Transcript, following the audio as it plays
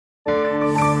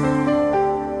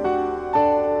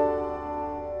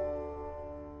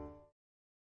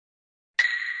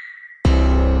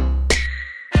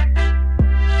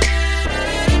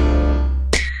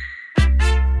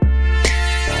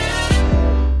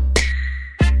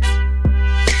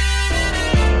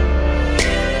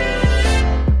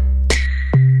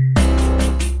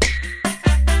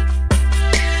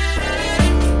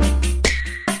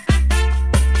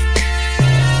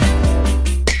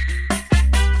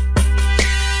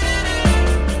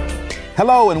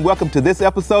Hello and welcome to this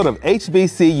episode of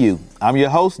HBCU. I'm your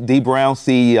host, Dee Brown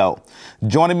CEO.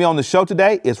 Joining me on the show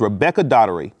today is Rebecca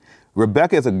Doherty.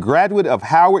 Rebecca is a graduate of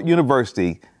Howard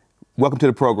University. Welcome to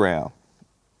the program.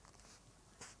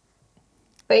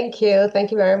 Thank you.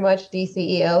 Thank you very much,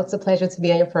 DCEO. It's a pleasure to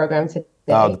be on your program today.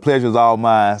 The pleasure is all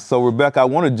mine. So, Rebecca, I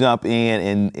want to jump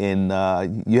in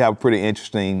and you have a pretty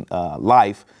interesting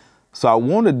life. So I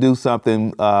want to do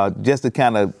something just to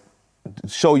kind of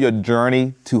show your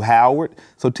journey to Howard.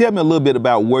 So tell me a little bit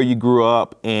about where you grew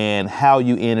up and how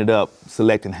you ended up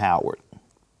selecting Howard.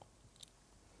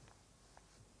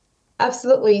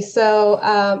 Absolutely. So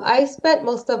I spent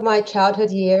most of my childhood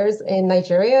years in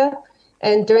Nigeria.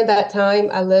 And during that time,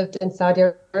 I lived in Saudi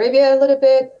Arabia a little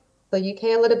bit, the UK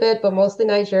a little bit, but mostly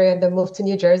Nigeria, and then moved to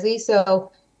New Jersey.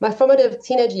 So my formative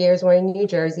teenage years were in New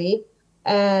Jersey,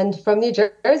 and from New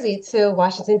Jersey to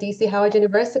Washington, D.C., Howard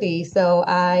University. So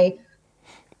I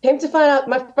came to find out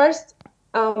my first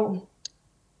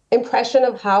impression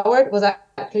of Howard was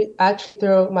actually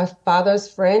through my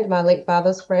father's friend, my late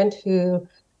father's friend, who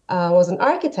was an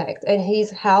architect, and his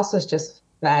house was just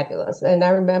fabulous. And I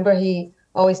remember he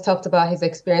always talked about his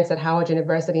experience at Howard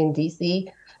University in DC.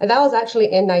 And that was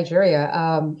actually in Nigeria.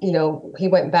 He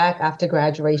went back after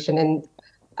graduation. And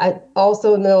I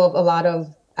also know of a lot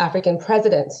of African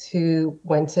presidents who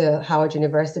went to Howard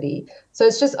University. So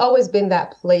it's just always been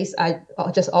that place I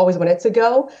just always wanted to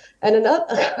go. And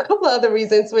a couple of other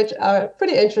reasons, which are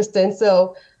pretty interesting.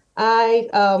 So I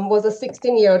was a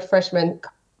 16-year-old freshman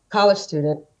college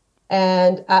student.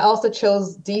 And I also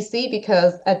chose DC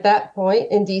because at that point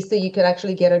in DC, you could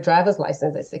actually get a driver's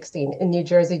license at 16. In New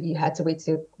Jersey, you had to wait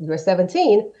till you were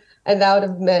 17. And that would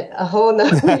have meant a whole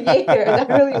nother year. And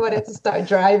I really wanted to start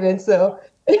driving. So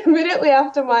immediately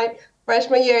after my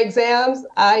freshman year exams,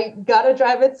 I got a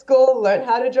driving school, learned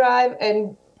how to drive,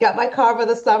 and got my car for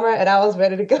the summer. And I was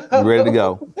ready to go. Ready to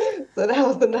go. So that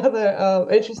was another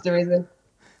interesting reason.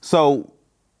 So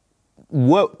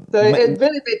it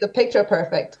really made the picture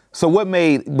perfect. So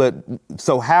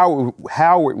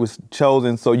Howard was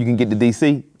chosen so you can get to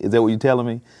DC? Is that what you're telling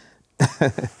me?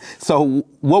 So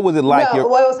what was it like? No,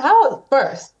 well, it was Howard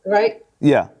first, right?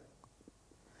 Yeah.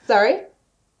 Sorry?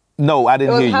 No, I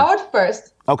didn't hear you. It was Howard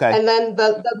first. Okay. And then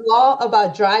the law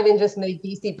about driving just made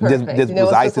DC perfect. Just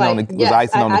was icing on the cake. I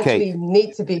actually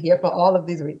need to be here for all of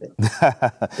these reasons.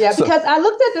 Yeah, because I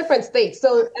looked at different states.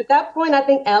 So at that point, I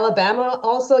think Alabama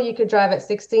also, you could drive at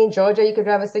 16. Georgia, you could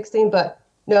drive at 16. But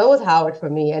no, it was Howard for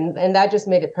me. And that just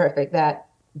made it perfect that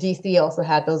DC also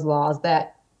had those laws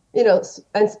that,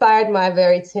 inspired my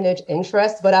very teenage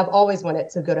interest. But I've always wanted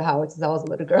to go to Howard since I was a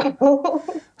little girl.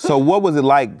 So what was it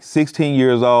like, 16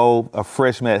 years old, a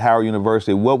freshman at Howard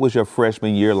University? What was your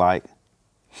freshman year like?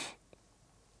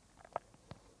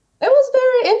 It was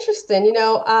very interesting.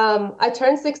 I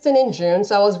turned 16 in June,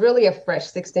 so I was really a fresh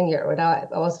 16-year-old. I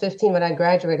was 15 when I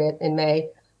graduated in May.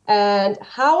 And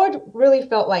Howard really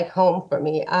felt like home for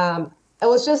me. It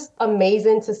was just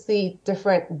amazing to see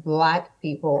different Black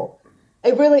people.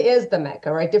 It really is the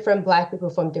Mecca, right? Different Black people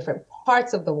from different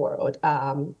parts of the world,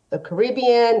 the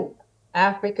Caribbean,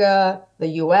 Africa, the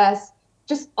US,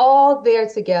 just all there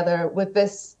together with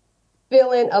this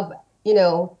feeling of,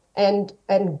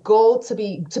 and goal to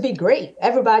be great.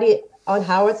 Everybody on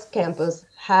Howard's campus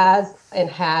has and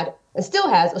had and still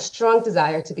has a strong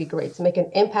desire to be great, to make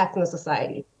an impact on the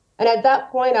society. And at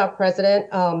that point, our president,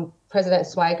 President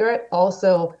Swigert,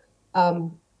 also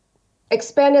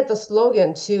expanded the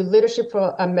slogan to Leadership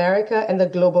for America and the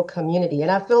Global Community. And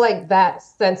I feel like that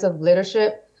sense of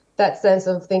leadership, that sense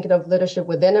of thinking of leadership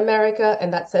within America,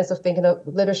 and that sense of thinking of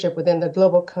leadership within the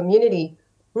global community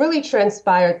really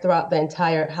transpired throughout the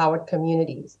entire Howard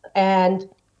communities. And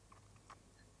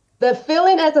the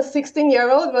feeling as a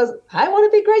 16-year-old was, I want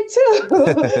to be great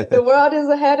too. The world is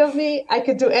ahead of me. I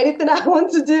could do anything I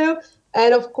want to do.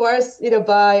 And of course,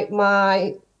 by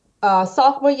my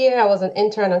sophomore year, I was an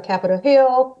intern on Capitol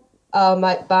Hill.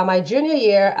 By my junior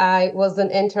year, I was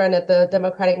an intern at the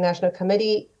Democratic National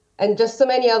Committee, and just so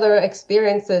many other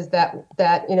experiences that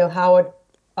Howard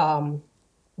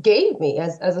gave me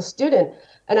as a student.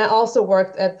 And I also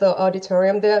worked at the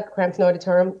auditorium, the Crampton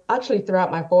Auditorium, actually throughout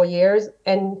my 4 years.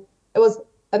 And it was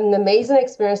an amazing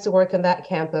experience to work on that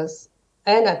campus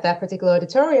and at that particular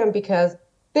auditorium because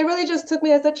they really just took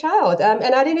me as a child.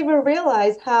 And I didn't even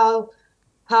realize how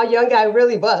young I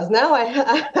really was. Now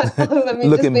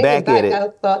Looking back at it, I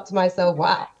thought to myself,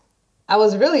 wow, I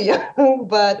was really young,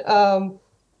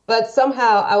 but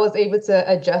somehow I was able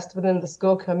to adjust within the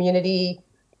school community.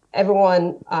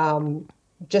 Everyone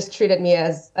just treated me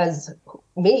as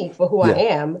me for who I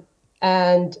am.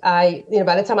 And I,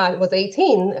 by the time I was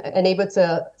 18 and able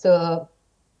to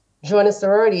join a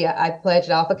sorority, I pledged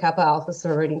Alpha Kappa Alpha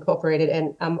Sorority Incorporated,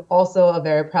 and I'm also a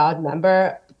very proud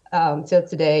member till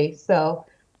today. So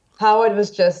Howard was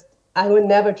just, I would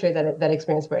never trade that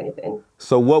experience for anything.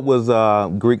 So what was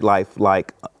Greek life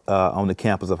like on the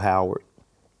campus of Howard?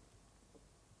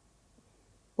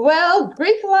 Well,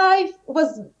 Greek life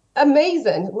was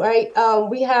amazing, right?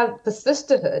 We have the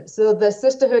sisterhood. So the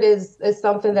sisterhood is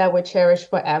something that we cherish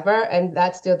forever, and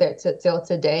that's still there till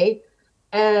today.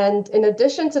 And in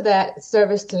addition to that,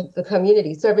 service to the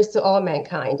community, service to all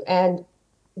mankind. And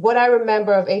what I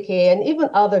remember of AKA and even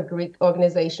other Greek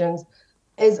organizations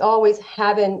is always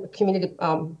having community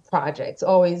projects,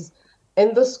 always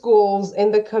in the schools,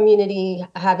 in the community,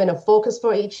 having a focus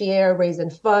for each year, raising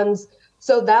funds.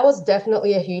 So that was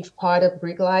definitely a huge part of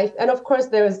Greek life. And of course,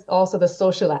 there is also the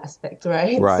social aspect,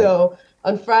 right? Right. So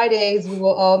on Fridays, we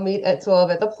will all meet at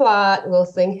 12 at the plot. We'll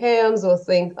sing hymns, we'll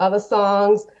sing other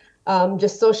songs,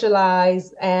 just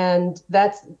socialize. And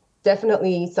that's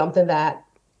definitely something that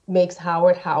makes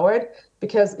Howard Howard,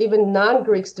 because even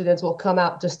non-Greek students will come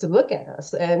out just to look at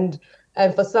us. And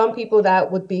for some people,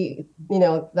 that would be,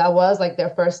 that was like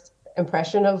their first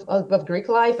impression of Greek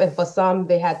life. And for some,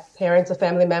 they had parents or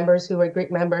family members who were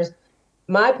Greek members.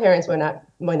 My parents were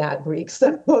not Greek,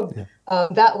 so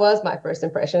that was my first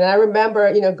impression. And I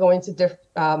remember, going to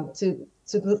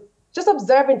just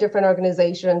observing different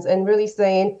organizations and really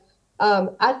saying,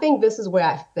 I think this is where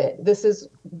I fit. This is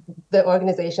the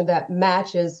organization that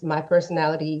matches my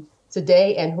personality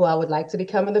today and who I would like to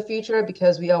become in the future,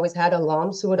 because we always had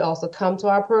alums who would also come to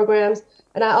our programs.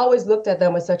 And I always looked at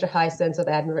them with such a high sense of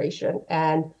admiration.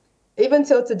 And even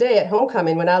till today at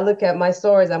homecoming, when I look at my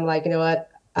stories, I'm like, you know what?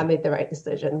 I made the right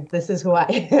decision. This is who I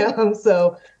am.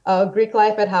 So Greek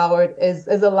life at Howard is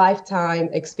a lifetime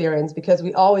experience, because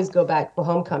we always go back for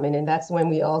homecoming, and that's when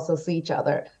we also see each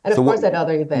other. And of course, at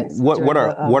other events. What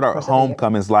are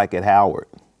homecomings like at Howard?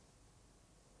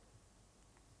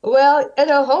 Well,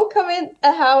 homecoming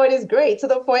at Howard is great, to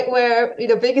the point where,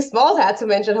 Biggie Smalls had to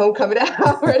mention homecoming at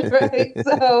Howard, right?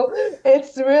 So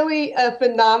it's really a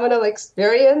phenomenal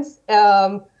experience.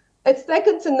 It's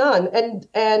second to none.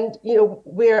 And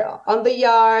we're on the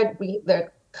yard, there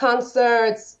are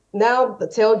concerts, now the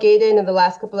tailgating in the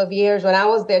last couple of years. When I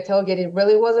was there, tailgating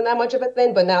really wasn't that much of a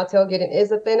thing, but now tailgating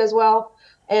is a thing as well.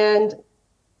 And,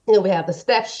 we have the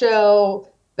step show.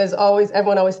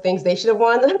 Everyone always thinks they should have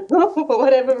won for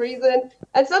whatever reason.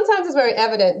 And sometimes it's very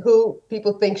evident who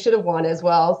people think should have won as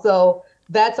well. So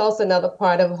that's also another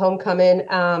part of homecoming.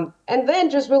 And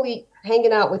then just really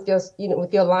hanging out with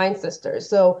your line sisters.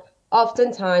 So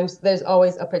oftentimes there's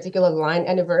always a particular line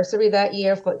anniversary that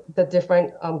year for the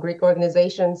different Greek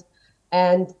organizations.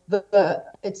 And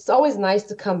it's always nice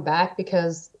to come back,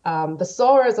 because the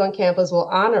sorors on campus will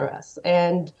honor us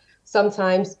and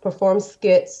sometimes perform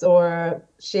skits or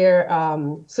share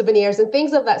souvenirs and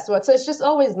things of that sort. So it's just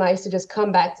always nice to just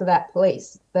come back to that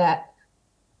place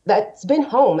that's been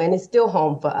home and is still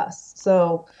home for us.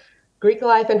 So Greek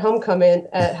life and homecoming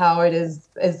at Howard is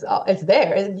it's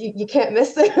there. You can't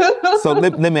miss it. So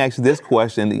let me ask you this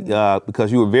question, because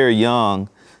you were very young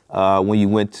when you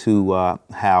went to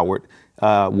Howard.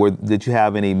 Did you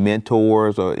have any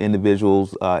mentors or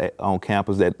individuals on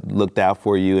campus that looked out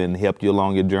for you and helped you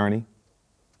along your journey?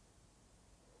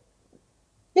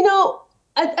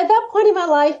 At that point in my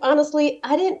life, honestly,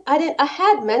 I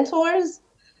had mentors,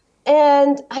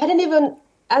 and I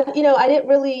didn't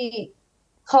really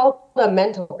call them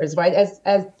mentors, right?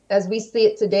 As we see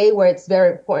it today, where it's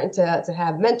very important to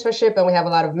have mentorship, and we have a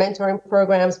lot of mentoring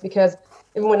programs, because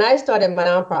even when I started my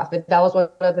nonprofit, that was one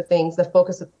of the things, the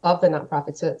focus of the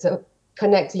nonprofit, to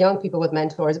connect young people with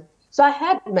mentors. So I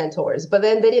had mentors, but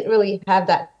then they didn't really have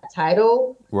that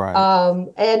title. Right.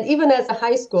 And even as a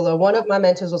high schooler, one of my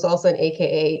mentors was also an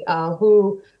AKA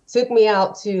who took me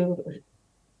out to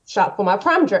shop for my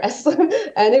prom dress.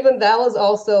 And even that was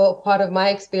also part of my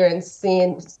experience,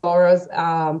 seeing sorors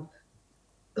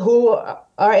who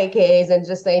are AKAs and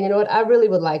just saying, you know what, I really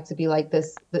would like to be like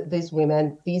these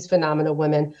women, these phenomenal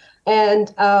women. And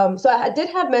so I did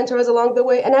have mentors along the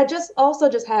way. And I just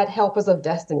had helpers of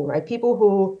destiny, right? People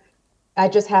who I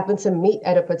just happened to meet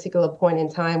at a particular point in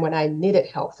time when I needed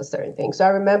help for certain things. So I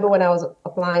remember when I was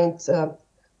applying for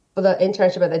the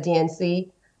internship at the DNC,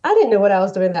 I didn't know what I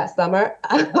was doing that summer.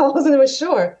 I wasn't even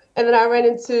sure. And then I ran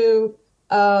into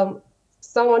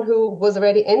someone who was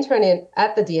already interning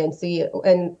at the DNC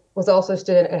and was also a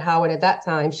student at Howard at that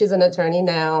time. She's an attorney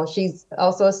now. She's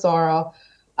also a soror.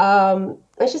 And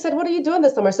she said, "What are you doing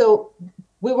this summer?" So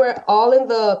we were all in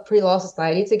the pre-law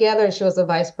society together, and she was the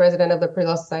vice president of the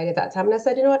pre-law society at that time. And I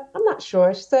said, "You know what? I'm not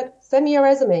sure." She said, "Send me your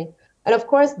resume." And of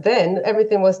course, then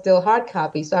everything was still hard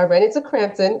copy. So I ran into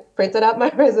Crampton, printed out my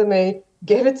resume,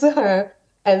 gave it to her.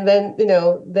 And then,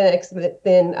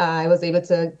 then I was able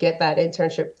to get that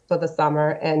internship for the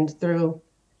summer and through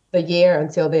the year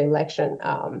until the election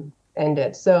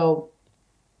ended. So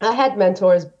I had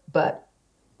mentors,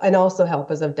 and also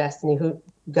helpers of destiny who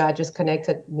God just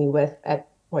connected me with at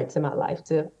points in my life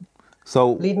to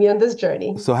lead me on this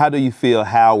journey. So how do you feel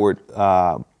Howard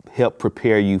helped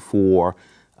prepare you for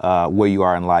where you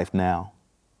are in life now?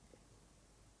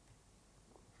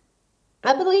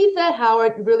 I believe that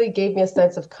Howard really gave me a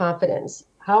sense of confidence.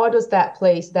 Howard was that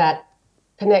place that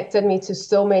connected me to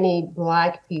so many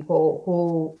Black people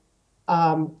who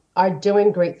are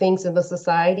doing great things in the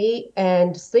society,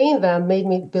 and seeing them made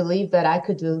me believe that I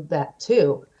could do that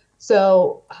too.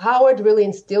 So Howard really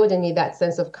instilled in me that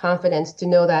sense of confidence to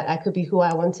know that I could be who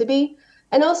I want to be,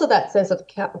 and also that sense of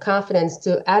confidence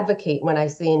to advocate when I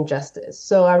see injustice.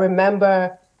 So I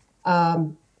remember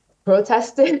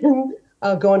protesting,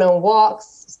 going on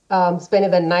walks,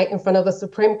 spending the night in front of the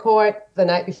Supreme Court the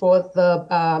night before the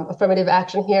affirmative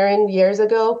action hearing years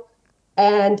ago.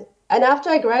 And after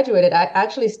I graduated, I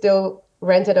actually still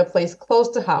rented a place close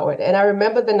to Howard. And I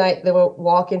remember the night they were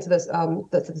walking to this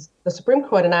the Supreme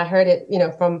Court, and I heard it,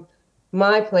 from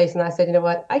my place. And I said, you know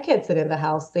what, I can't sit in the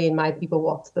house seeing my people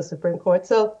walk to the Supreme Court.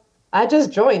 So I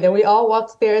just joined, and we all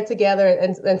walked there together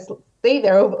and stayed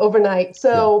there overnight.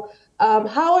 So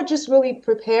Howard just really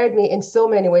prepared me in so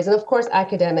many ways. And of course,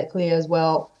 academically as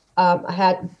well. I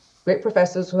had great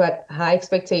professors who had high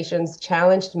expectations,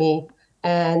 challenged me,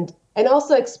 and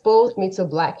also exposed me to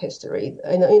Black history,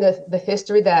 the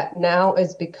history that now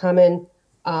is becoming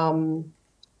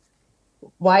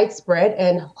widespread,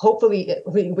 and hopefully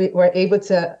we were able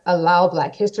to allow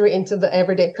Black history into the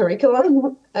everyday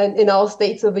curriculum and in all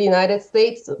states of the United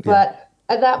States. Yeah. But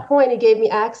at that point, it gave me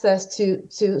access to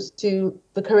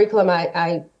the curriculum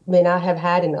I may not have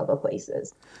had in other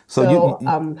places. So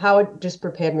Howard just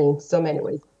prepared me in so many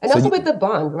ways. And also with the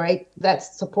bond, right? That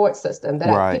support system that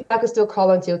I can still call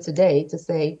until today to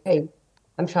say, hey,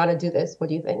 I'm trying to do this. What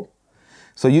do you think?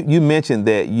 So you mentioned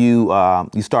that you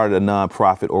started a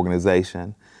nonprofit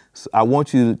organization. So I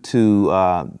want you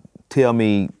to tell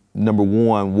me, number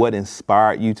one, what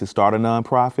inspired you to start a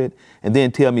nonprofit, and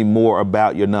then tell me more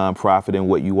about your nonprofit and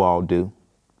what you all do.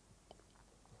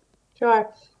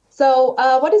 Sure. So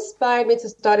what inspired me to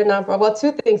start a nonprofit? Well,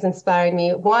 two things inspired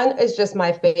me. One is just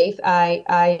my faith.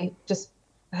 I just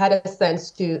had a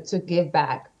sense to give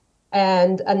back.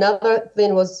 And another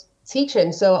thing was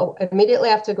teaching. So immediately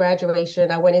after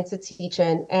graduation, I went into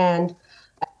teaching. And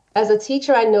as a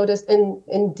teacher, I noticed in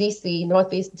DC,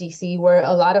 Northeast DC, where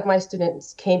a lot of my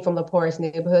students came from the poorest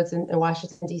neighborhoods in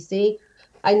Washington, DC,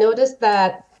 I noticed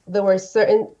that there were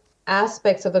certain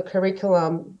aspects of the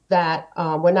curriculum that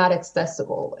were not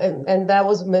accessible. And that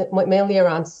was mainly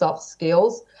around soft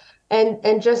skills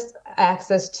and just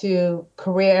access to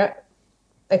career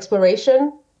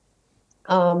exploration,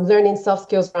 learning soft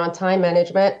skills around time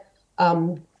management,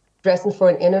 dressing for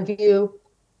an interview,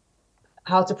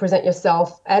 how to present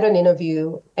yourself at an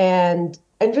interview, and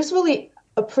just really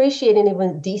appreciating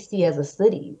even DC as a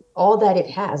city, all that it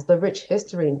has, the rich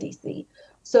history in DC.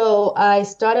 So I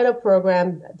started a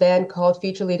program then called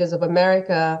Future Leaders of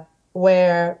America,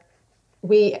 where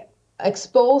we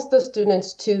exposed the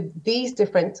students to these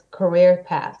different career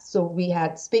paths. So we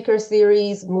had speaker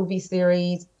series, movie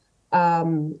series,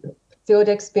 field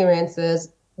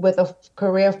experiences with a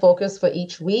career focus for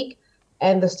each week.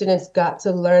 And the students got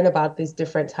to learn about these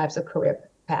different types of career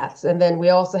paths. And then we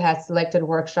also had selected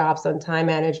workshops on time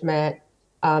management,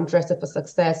 dressing for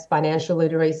success, financial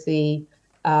literacy,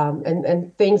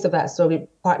 and things of that. So we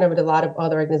partner with a lot of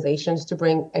other organizations to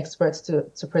bring experts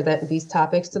to present these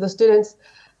topics to the students.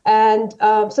 And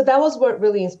so that was what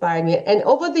really inspired me. And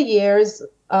over the years,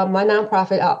 my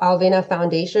nonprofit, Alvena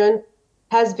Foundation,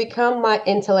 has become my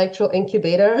intellectual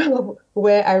incubator,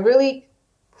 where I really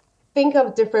think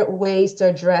of different ways to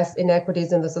address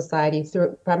inequities in the society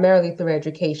primarily through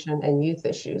education and youth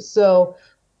issues. So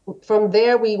from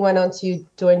there, we went on to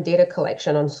doing data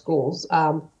collection on schools,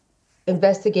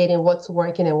 investigating what's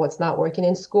working and what's not working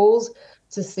in schools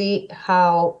to see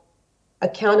how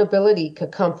accountability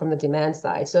could come from the demand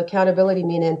side. So accountability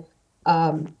meaning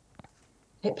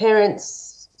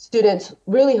parents, students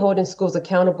really holding schools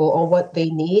accountable on what they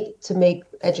need to make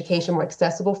education more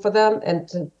accessible for them and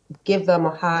to give them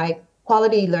a high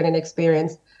quality learning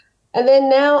experience. And then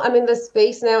now I'm in the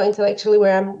space now intellectually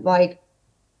where I'm like,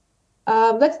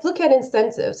 let's look at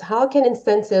incentives. How can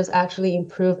incentives actually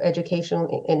improve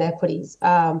educational inequities?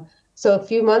 So a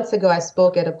few months ago, I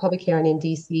spoke at a public hearing in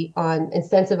DC on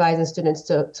incentivizing students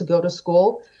to go to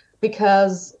school.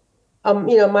 because,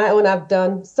 I've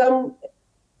done some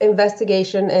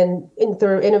investigation and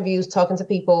through interviews, talking to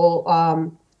people,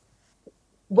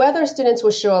 whether students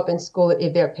will show up in school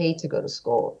if they're paid to go to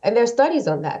school. And there's studies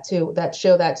on that too, that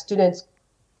show that students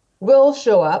will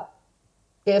show up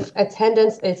if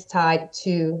attendance is tied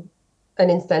to an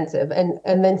incentive. And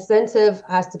the incentive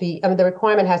has to be, the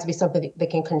requirement has to be something they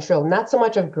can control, not so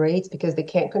much of grades because they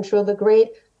can't control the grade,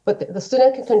 but the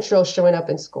student can control showing up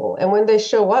in school. And when they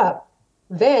show up,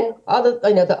 then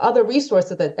the other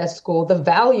resources at school, the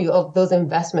value of those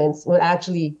investments would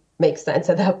actually make sense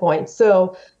at that point.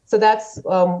 So that's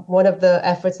one of the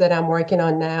efforts that I'm working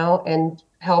on now, and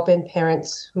helping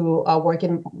parents who are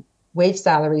working wage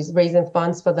salaries, raising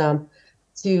funds for them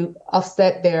to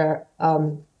offset their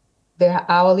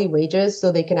hourly wages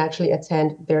so they can actually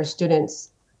attend their students'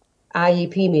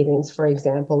 IEP meetings, for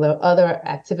example, or other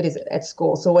activities at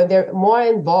school. So when they're more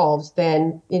involved,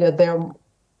 then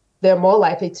they're more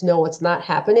likely to know what's not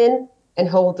happening and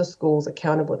hold the schools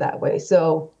accountable that way.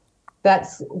 So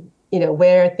that's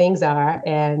where things are,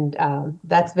 and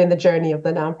that's been the journey of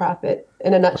the nonprofit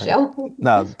in a nutshell. Right.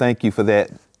 No, thank you for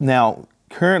that. Now,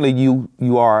 currently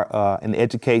you are an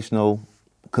educational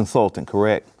consultant,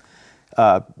 correct?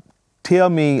 Tell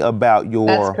me about your...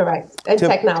 That's correct. And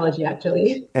technology,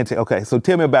 actually. Okay, so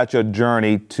tell me about your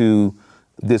journey to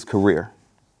this career.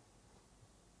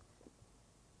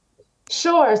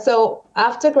 Sure. So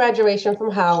after graduation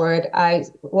from Howard, I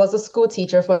was a school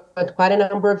teacher for quite a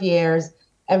number of years.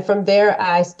 And from there,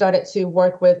 I started to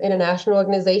work with international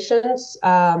organizations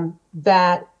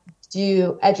that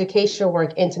do educational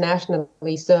work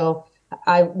internationally. So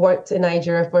I worked in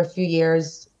Nigeria for a few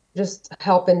years, just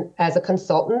helping as a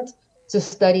consultant to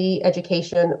study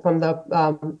education from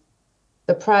the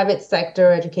private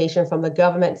sector, education from the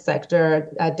government sector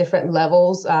at different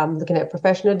levels, looking at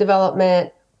professional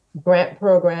development, grant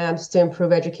programs to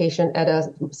improve education at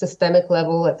a systemic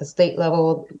level, at the state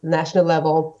level, national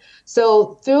level.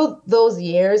 So through those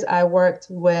years, I worked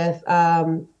with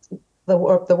the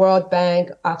World Bank,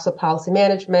 Oxford Policy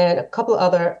Management, a couple of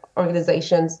other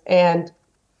organizations, and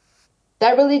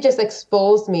that really just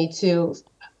exposed me to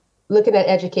looking at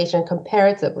education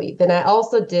comparatively. Then I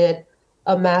also did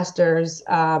a master's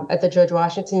at the George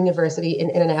Washington University in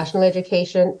international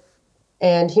education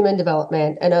and human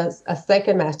development, and a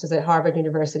second master's at Harvard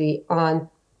University on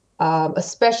a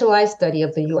specialized study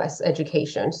of the U.S.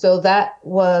 education. So that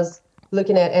was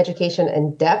looking at education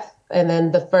in depth, and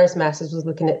then the first master's was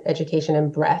looking at education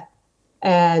in breadth.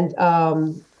 And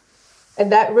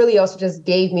that really also just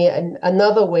gave me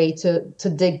another way to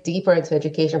dig deeper into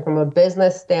education from a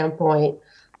business standpoint,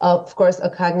 of course, a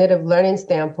cognitive learning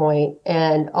standpoint,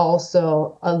 and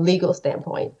also a legal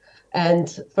standpoint.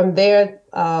 And from there,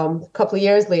 a couple of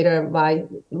years later, my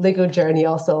legal journey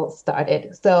also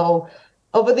started. So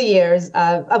over the years,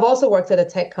 I've also worked at a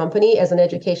tech company as an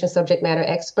education subject matter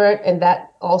expert, and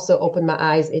that also opened my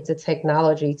eyes into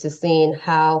technology, to seeing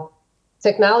how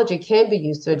technology can be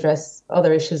used to address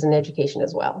other issues in education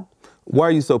as well. Why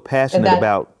are you so passionate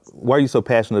about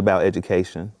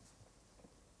education?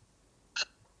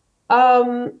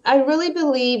 I really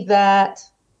believe that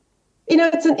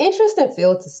it's an interesting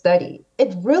field to study.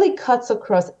 It really cuts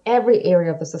across every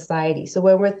area of the society. So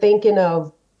when we're thinking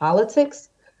of politics,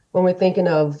 when we're thinking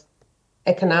of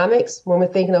economics, when we're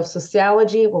thinking of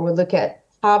sociology, when we look at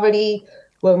poverty,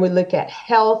 when we look at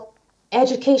health,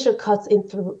 education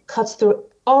cuts through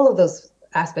all of those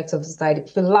aspects of society,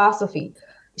 philosophy.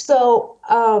 So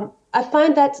I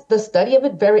find that the study of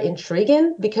it very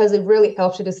intriguing, because it really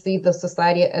helps you to see the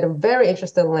society at a very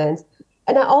interesting lens.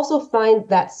 And I also find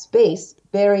that space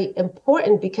very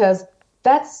important, because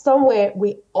that's somewhere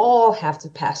we all have to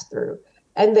pass through.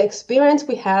 And the experience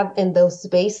we have in those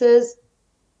spaces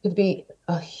could be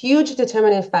a huge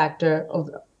determining factor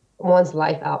of one's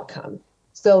life outcome.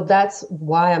 So that's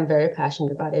why I'm very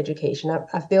passionate about education.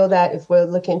 I feel that if we're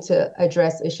looking to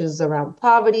address issues around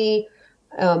poverty,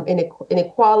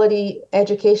 inequality,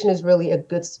 education is really a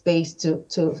good space to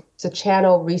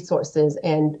channel resources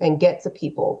and get to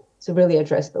people to really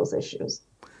address those issues.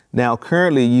 Now,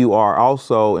 currently, you are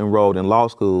also enrolled in law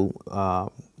school,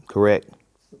 correct?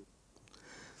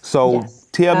 So yes,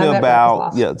 tell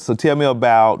me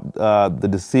about the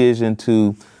decision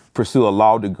to pursue a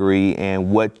law degree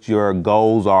and what your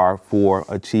goals are for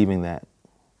achieving that.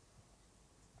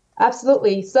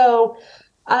 Absolutely. So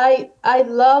I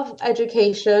love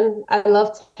education. I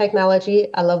love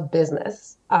technology. I love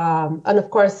business. And of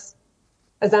course,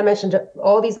 as I mentioned,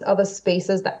 all these other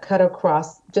spaces that cut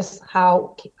across just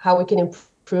how we can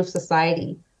improve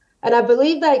society. And I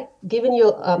believe that getting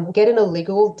a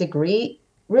legal degree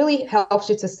really helps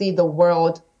you to see the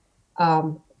world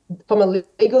from a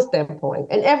legal standpoint,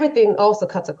 and everything also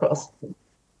cuts across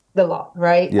the law,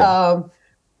 right? Yeah.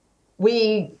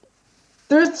 We,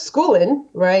 through schooling,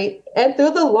 right, and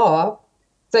through the law,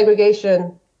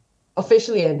 segregation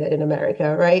officially ended in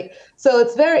America, right? So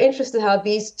it's very interesting how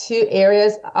these two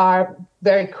areas are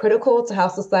very critical to how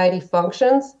society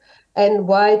functions and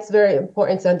why it's very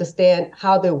important to understand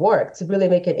how they work to really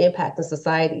make an impact in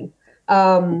society.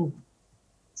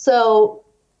 So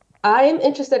I'm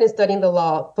interested in studying the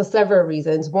law for several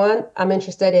reasons. One, I'm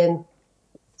interested in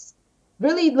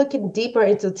really looking deeper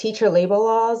into teacher labor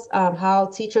laws, how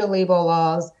teacher labor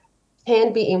laws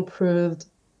can be improved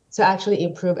to actually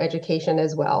improve education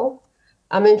as well.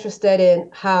 I'm interested in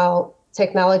how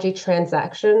technology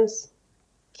transactions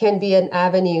can be an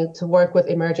avenue to work with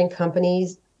emerging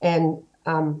companies and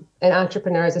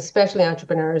entrepreneurs, especially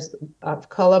entrepreneurs of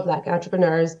color, Black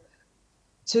entrepreneurs,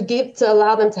 to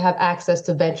allow them to have access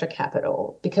to venture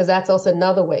capital, because that's also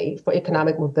another way for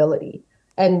economic mobility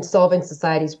and solving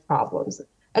society's problems.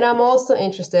 And I'm also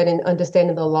interested in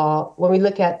understanding the law when we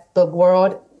look at the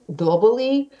world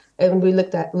globally, and we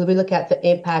look at the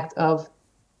impact of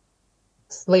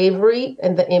slavery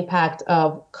and the impact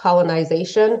of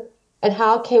colonization, and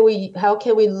how can we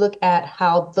look at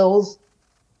how those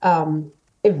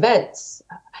events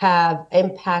have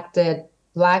impacted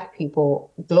Black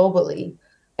people globally,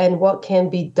 and what can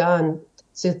be done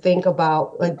to think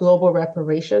about like global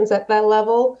reparations at that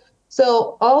level.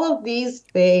 So all of these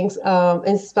things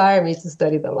inspire me to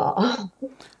study the law.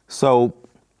 So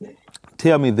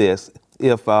tell me this,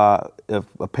 if a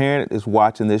parent is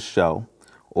watching this show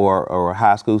or a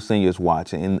high school senior is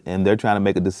watching and they're trying to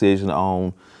make a decision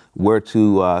on where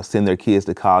to send their kids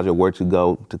to college or where to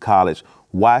go to college,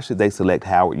 why should they select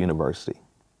Howard University?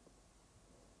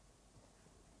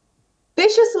 They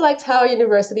should select Howard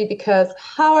University because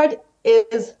Howard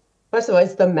is, first of all,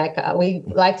 it's the Mecca. We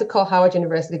like to call Howard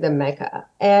University the Mecca.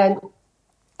 And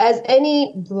as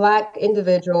any Black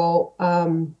individual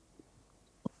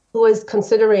who is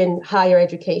considering higher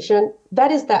education,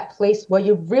 that is that place where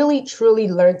you really, truly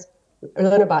learn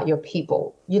about your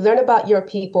people. You learn about your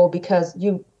people because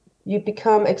you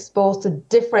become exposed to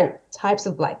different types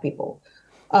of Black people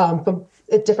from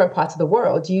different parts of the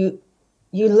world.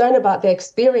 You learn about their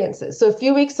experiences. So a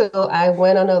few weeks ago, I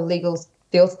went on a legal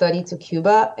field study to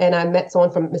Cuba, and I met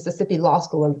someone from Mississippi Law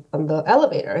School on the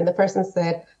elevator. And the person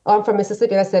said, "Oh, I'm from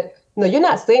Mississippi." And I said, "No, you're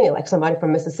not saying it like somebody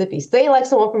from Mississippi. Say it like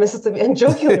someone from Mississippi." And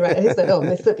jokingly, right? He said, "Oh,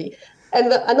 Mississippi."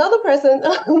 And another person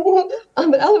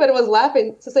on the elevator was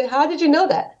laughing to say, "How did you know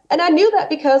that?" And I knew that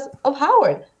because of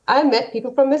Howard. I met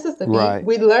people from Mississippi. Right.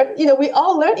 We learned, we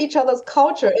all learned each other's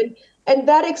culture. And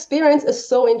that experience is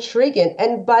so intriguing.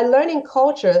 And by learning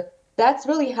culture, that's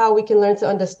really how we can learn to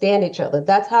understand each other.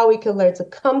 That's how we can learn to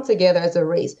come together as a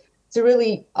race, to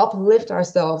really uplift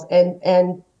ourselves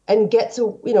and get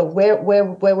to where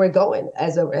we're going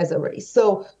as a race.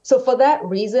 So for that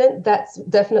reason, that's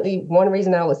definitely one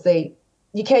reason I would say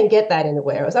you can't get that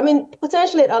anywhere else. I mean,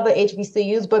 potentially at other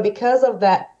HBCUs, but because of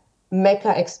that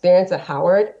Mecca experience at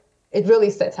Howard, it really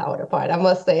sets Howard apart, I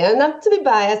must say. And not to be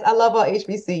biased, I love all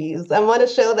HBCUs. I want to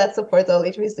show that supports all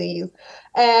HBCUs.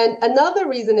 And another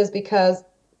reason is because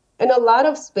in a lot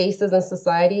of spaces in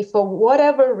society, for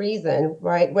whatever reason,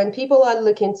 right, when people are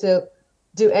looking to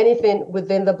do anything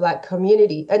within the Black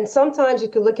community, and sometimes you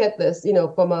could look at this,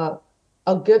 from a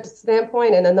good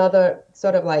standpoint and another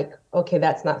sort of like, okay,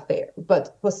 that's not fair.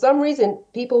 But for some reason,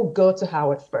 people go to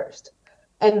Howard first.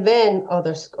 And then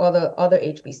other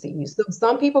HBCUs. So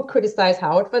some people criticize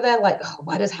Howard for that, like, oh,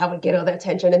 why does Howard get all the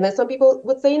attention? And then some people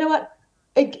would say, you know what,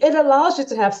 it allows you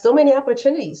to have so many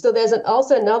opportunities. So there's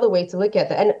also another way to look at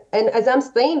that. And as I'm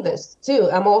saying this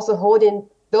too, I'm also holding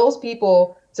those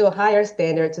people to a higher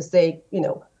standard to say,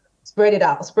 spread it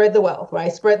out, spread the wealth,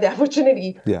 right? Spread the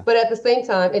opportunity. Yeah. But at the same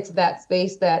time, it's that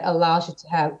space that allows you to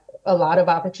have a lot of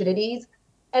opportunities.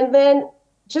 And then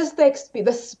just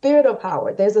the spirit of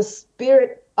Howard. There's a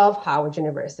spirit of Howard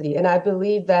University. And I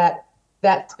believe that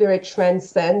that spirit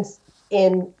transcends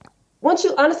once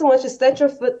you set your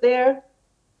foot there,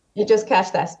 you just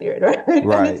catch that spirit, right? Right,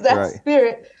 and it's that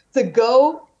spirit to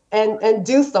go and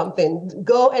do something,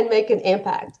 go and make an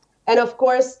impact. And of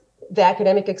course, the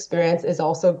academic experience is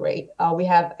also great. We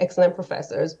have excellent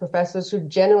professors who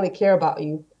genuinely care about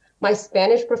you. My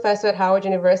Spanish professor at Howard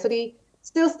University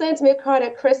still sends me a card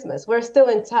at Christmas. We're still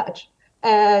in touch.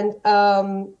 And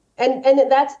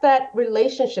that's that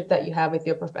relationship that you have with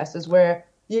your professors where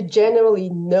you genuinely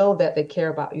know that they care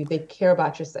about you. They care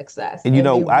about your success. And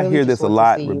I hear this a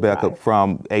lot, Rebecca,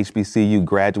 from HBCU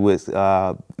graduates,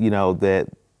 that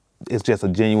it's just a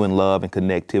genuine love and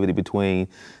connectivity between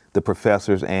the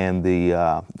professors and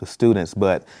the students.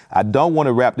 But I don't want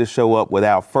to wrap this show up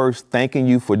without first thanking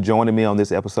you for joining me on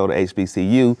this episode of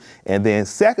HBCU. And then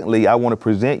secondly, I want to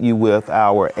present you with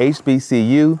our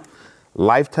HBCU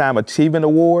Lifetime Achievement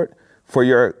Award for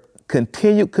your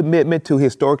continued commitment to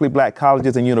historically Black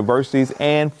colleges and universities,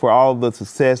 and for all the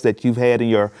success that you've had in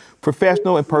your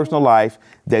professional and personal life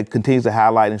that continues to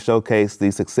highlight and showcase the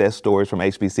success stories from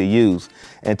HBCUs.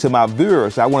 And to my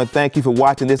viewers, I want to thank you for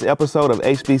watching this episode of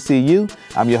HBCU.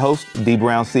 I'm your host, Dee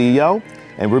Brown CEO.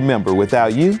 And remember,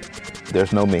 without you,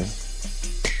 there's no me.